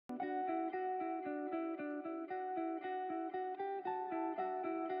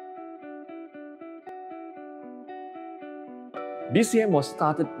BCM was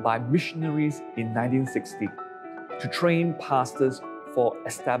started by missionaries in 1960 to train pastors for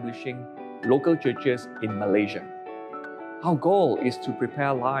establishing local churches in Malaysia. Our goal is to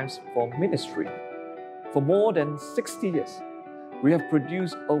prepare lives for ministry. For more than 60 years, we have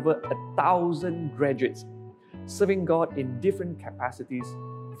produced over 1,000 graduates serving God in different capacities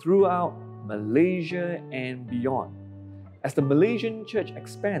throughout Malaysia and beyond. As the Malaysian church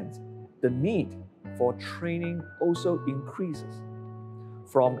expands, the need for training also increases.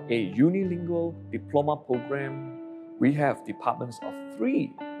 From a unilingual diploma program, we have departments of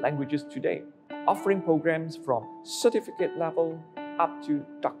 3 languages today, offering programs from certificate level up to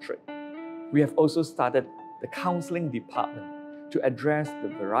doctorate. We have also started the counseling department to address the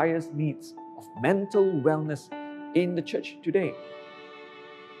various needs of mental wellness in the church today.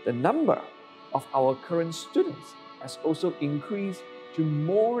 The number of our current students has also increased to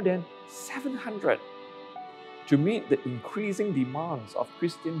more than 700. To meet the increasing demands of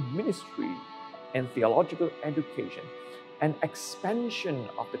Christian ministry and theological education, an expansion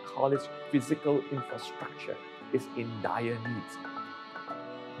of the college physical infrastructure is in dire needs.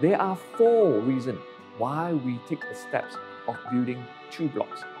 There are 4 reasons why we take the steps of building 2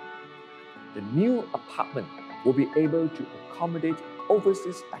 blocks. The new apartment will be able to accommodate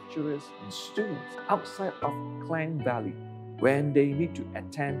overseas lecturers and students outside of Klang Valley when they need to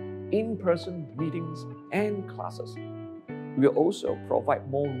attend in-person meetings and classes. We will also provide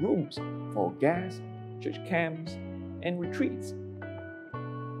more rooms for guests, church camps, and retreats.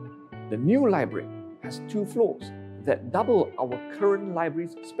 The new library has 2 floors that double our current library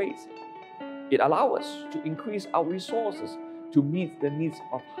space. It allows us to increase our resources to meet the needs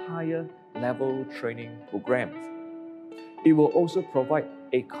of higher level training programs. It will also provide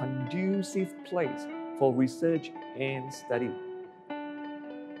a conducive place for research and study.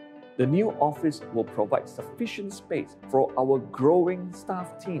 The new office will provide sufficient space for our growing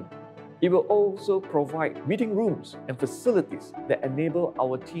staff team. It will also provide meeting rooms and facilities that enable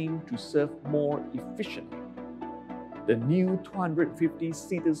our team to serve more efficiently. The new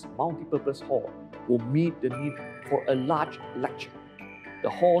 250-seaters multipurpose hall will meet the need for a large lecture. The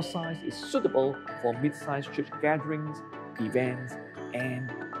hall size is suitable for mid-sized church gatherings, events,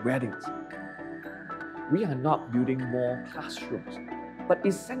 and weddings. We are not building more classrooms, but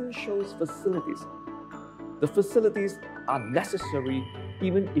essential facilities. The facilities are necessary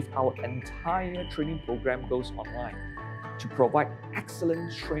even if our entire training program goes online. To provide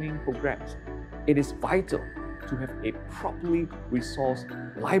excellent training programs, it is vital to have a properly resourced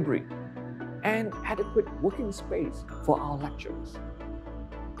library and adequate working space for our lecturers.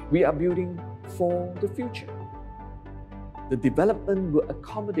 We are building for the future. The development will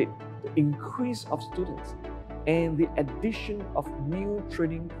accommodate the increase of students and the addition of new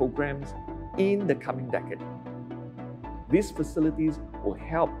training programs in the coming decade. These facilities will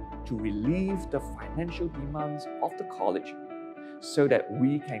help to relieve the financial demands of the college so that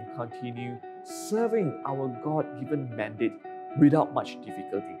we can continue serving our God-given mandate without much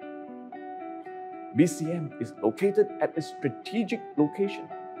difficulty. BCM is located at a strategic location.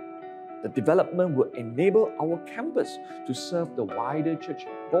 The development will enable our campus to serve the wider church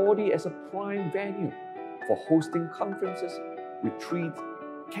body as a prime venue for hosting conferences, retreats,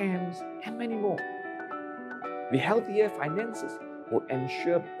 camps, and many more. The healthier finances will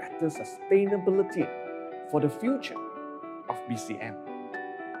ensure better sustainability for the future of BCM.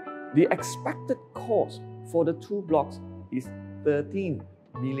 The expected cost for the 2 blocks is 13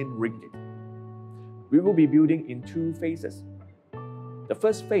 million ringgit. We will be building in 2 phases. The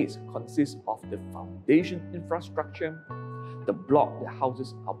first phase consists of the foundation infrastructure, the block that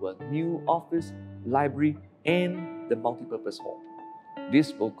houses our new office, library, and the multipurpose hall.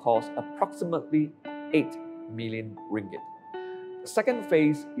 This will cost approximately 8 million ringgit. The second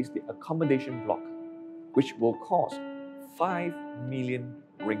phase is the accommodation block, which will cost 5 million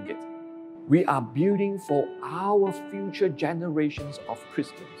ringgit. We are building for our future generations of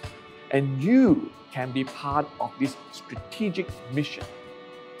Christians, and you can be part of this strategic mission.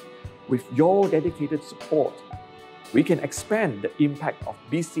 With your dedicated support, we can expand the impact of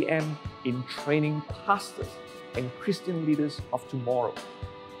BCM in training pastors and Christian leaders of tomorrow.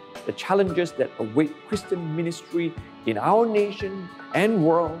 The challenges that await Christian ministry in our nation and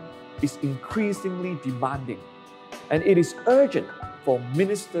world is increasingly demanding, and it is urgent for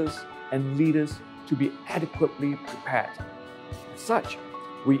ministers and leaders to be adequately prepared. As such,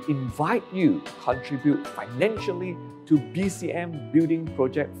 we invite you to contribute financially to BCM Building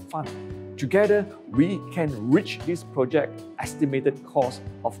Project Fund. Together, we can reach this project estimated cost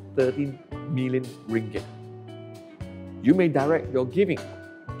of 13 million ringgit. You may direct your giving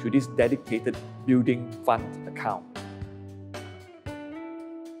to this dedicated Building Fund account.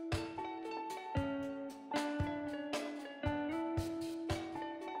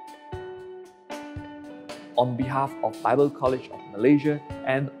 On behalf of Bible College of Malaysia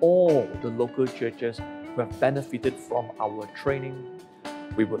and all the local churches who have benefited from our training,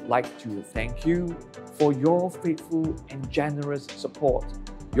 we would like to thank you for your faithful and generous support.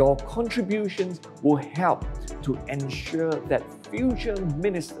 Your contributions will help to ensure that future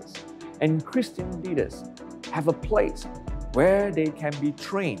ministers and Christian leaders have a place where they can be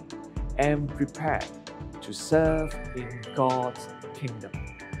trained and prepared to serve in God's kingdom.